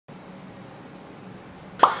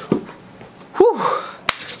Whew.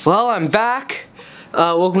 Well, I'm back.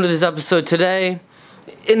 Welcome to this episode today.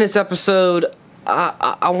 In this episode,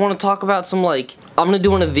 I want to talk about some, like, I'm going to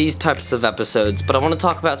do one of these types of episodes, but I want to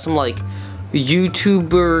talk about some, like,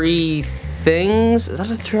 YouTuber-y things. Is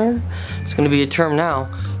that a term? It's going to be a term now.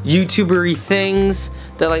 YouTuber-y things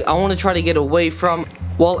that, like, I want to try to get away from.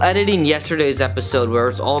 While editing yesterday's episode, where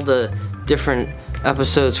it's all the different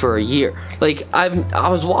episodes for a year, like, I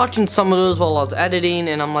was watching some of those while I was editing,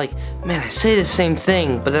 and I'm like, man, I say the same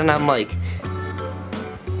thing, but then I'm like,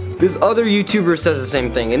 this other YouTuber says the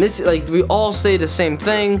same thing, and this, like, we all say the same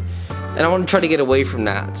thing, and I want to try to get away from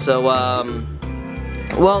that. So,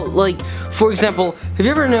 well, like, for example, have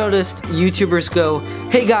you ever noticed YouTubers go,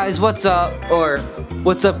 hey guys, what's up, or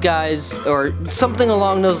what's up guys, or something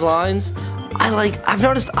along those lines? I've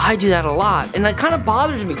noticed I do that a lot, and that kind of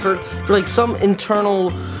bothers me for like some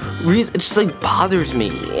internal reason. It just, like, bothers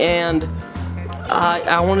me, and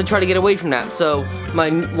I want to try to get away from that. So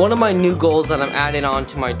one of my new goals that I'm adding on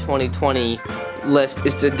to my 2020 list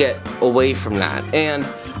is to get away from that. And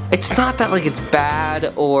it's not that, like, it's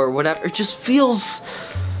bad or whatever. It just feels,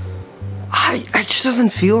 it just doesn't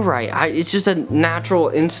feel right. It's just a natural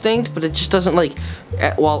instinct, but it just doesn't, like,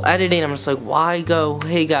 while editing, I'm just like, why go,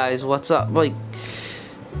 hey guys, what's up? Like,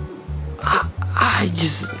 I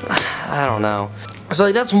don't know. So,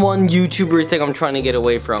 like, that's one YouTuber thing I'm trying to get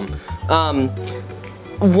away from.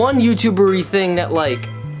 One YouTuber thing that, like,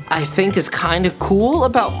 I think is kind of cool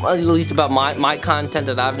about, at least about my content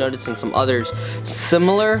that I've noticed and some others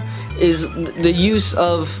similar, is the use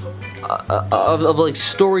of like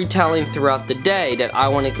storytelling throughout the day that I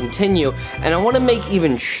want to continue, and I want to make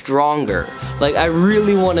even stronger. Like, I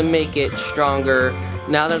really want to make it stronger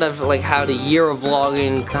now that I've, like, had a year of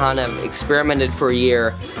vlogging, kind of experimented for a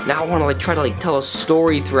year. Now I want to, like, try to, like, tell a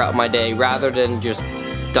story throughout my day rather than just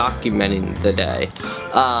documenting the day.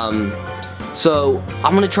 So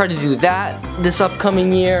I'm gonna try to do that this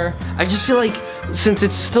upcoming year. I just feel like since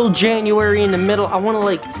it's still January in the middle, I want to,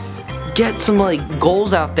 like, get some, like,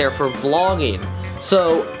 goals out there for vlogging.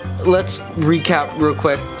 So let's recap real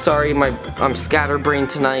quick. Sorry, I'm scatterbrained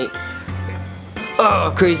tonight.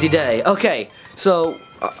 Oh, crazy day. Okay, so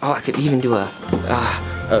I could even do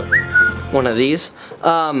one of these.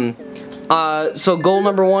 So goal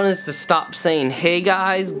number 1 is to stop saying hey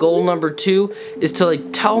guys. Goal number 2 is to,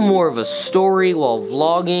 like, tell more of a story while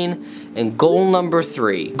vlogging. And goal number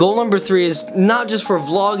 3 is not just for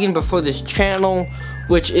vlogging but for this channel,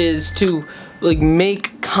 which is to, like,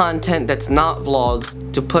 make content that's not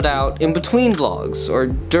vlogs to put out in between vlogs, or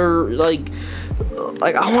like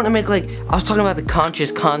I want to make, like, I was talking about the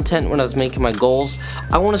conscious content when I was making my goals.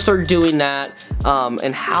 I want to start doing that,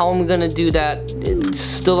 and how I'm gonna do that, it's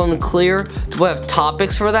still unclear. Do I have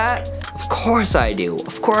topics for that? Of course I do.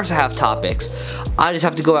 Of course I have topics. I just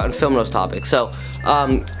have to go out and film those topics. So,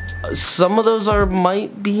 some of those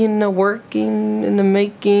might be in the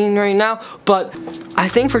making right now, but I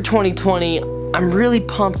think for 2020, I'm really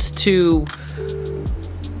pumped to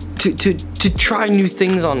try new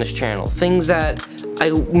things on this channel. Things that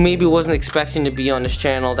I maybe wasn't expecting to be on this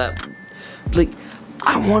channel, that, like,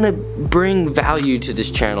 I want to bring value to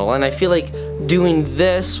this channel, and I feel like doing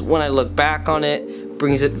this, when I look back on it,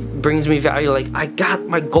 brings me value. Like, I got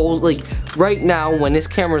my goals, like, right now when this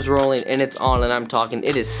camera's rolling and it's on and I'm talking,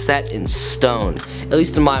 it is set in stone, at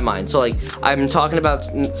least in my mind. So, like, I'm talking about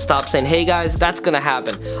stop saying hey guys, that's gonna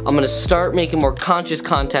happen. I'm gonna start making more conscious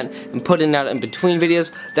content and putting that in between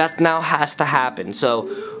videos. That now has to happen. So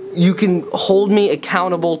you can hold me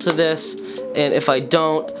accountable to this, and if I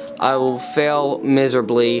don't, I will fail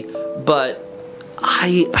miserably. But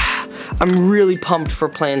I'm really pumped for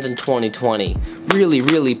plans in 2020.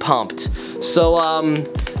 Really pumped. So,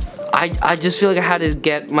 I just feel like I had to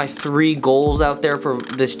get my 3 goals out there for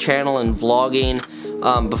this channel and vlogging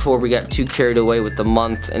before we got too carried away with the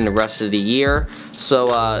month and the rest of the year. So,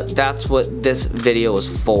 that's what this video is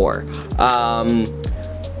for.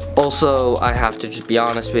 Also, I have to just be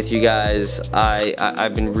honest with you guys,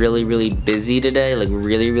 I've been really busy today, like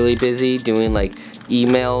really busy doing, like,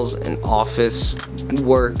 emails and office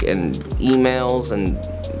work and emails and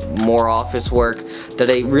more office work, that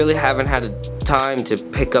I really haven't had time to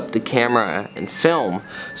pick up the camera and film.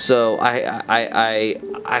 So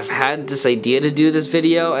I've had this idea to do this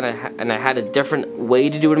video, and I had a different way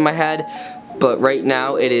to do it in my head, but right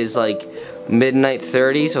now it is, like, midnight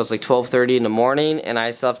 30, so it's like 12:30 in the morning, and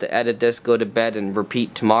I still have to edit this, go to bed, and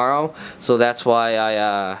repeat tomorrow. So that's why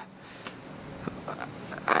I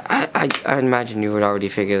imagine you would already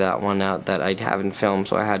figure that one out, that I haven't filmed,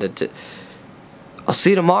 so I had to. I'll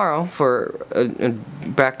see you tomorrow for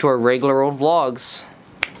back to our regular old vlogs.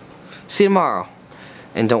 See you tomorrow.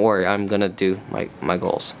 And don't worry, I'm gonna do my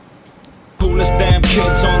goals. Coolest damn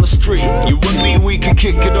kids on the street. You and me, we could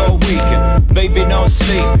kick it all weekend. Baby, no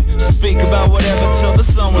sleeping. Speak about whatever till the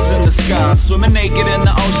sun was in the sky. Swimming naked in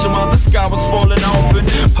the ocean while the sky was falling open.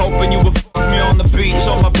 Hoping you would fuck me on the beach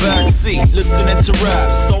on my back seat, listening to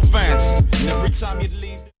raps so fancy. And every time you'd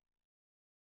leave.